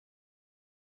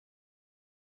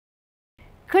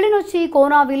Kilinochchi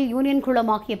கோனாவில் union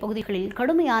குளம் ஆகிய பகுதிகளில்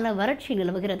கடுமையான வறட்சி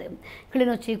நிலவுகிறது.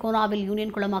 கிளிநொச்சி கோனாவில்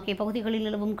யூனியன் குளம் ஆகிய பகுதிகளில்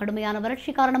நிலவும் கடுமையான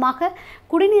வறட்சி காரணமாக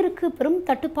குடிநீருக்கு பெரும்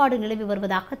தட்டுப்பாடு நிலவி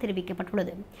வருவதாக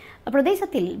தெரிவிக்கப்பட்டுள்ளது.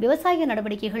 அப்பிரதேசத்தில் விவசாய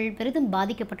நடவடிக்கைகள் பெரிதும்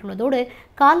பாதிக்கப்பட்டுள்ளதோடு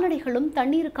கால்நடைகளும்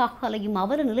தண்ணீருக்காக அலையும்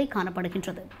அவல நிலை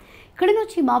காணப்படுகின்றது.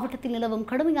 கிளிநொச்சி மாவட்டத்தில் நிலவும்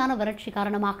கடுமையான வறட்சி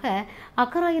காரணமாக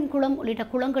அக்கராயன் குளம் உள்ளிட்ட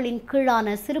குளங்களின்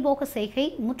கீழான சிறுபோக செய்கை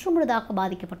முற்றுமுழுதாக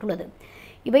பாதிக்கப்பட்டுள்ளது.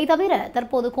 இவை தவிர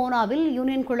தற்போது கோனாவில்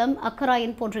யூனியன் குளம்,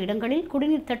 அக்கராயன் போன்ற இடங்களில்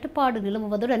குடிநீர் தட்டுப்பாடு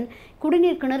நிலவுவதுடன்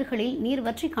குடிநீர் கிணறுகளில் நீர்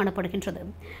வற்றி காணப்படுகின்றது.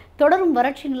 தொடரும்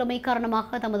வறட்சி நிலைமை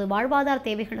காரணமாக தமது வாழ்வாதார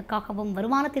தேவைகளுக்காகவும்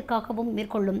வருமானத்திற்காகவும்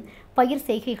மேற்கொள்ளும் பயிர்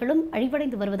செய்கைகளும்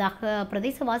அழிவடைந்து வருவதாக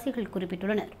பிரதேசவாசிகள்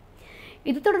குறிப்பிட்டுள்ளனர்.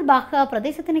 இது தொடர்பாக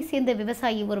பிரதேசத்தினை சேர்ந்த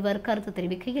விவசாயி ஒருவர் கருத்து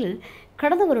தெரிவிக்கையில்,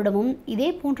 கடந்த வருடமும் இதே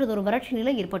போன்றதொரு வறட்சி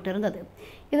நிலை ஏற்பட்டிருந்தது.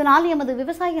 இதனால் எமது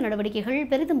விவசாய நடவடிக்கைகள்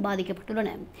பெரிதும்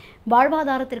பாதிக்கப்பட்டுள்ளன.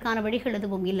 வாழ்வாதாரத்திற்கான வழிகள்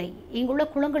எதுவும் இல்லை. இங்குள்ள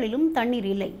குளங்களிலும் தண்ணீர்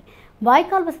இல்லை.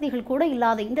 வாய்க்கால் வசதிகள் கூட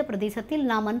இல்லாத இந்த பிரதேசத்தில்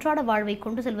நாம் அன்றாட வாழ்வை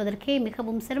கொண்டு செல்வதற்கே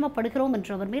மிகவும் சிரமப்படுகிறோம்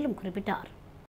என்று அவர் மேலும் குறிப்பிட்டார்.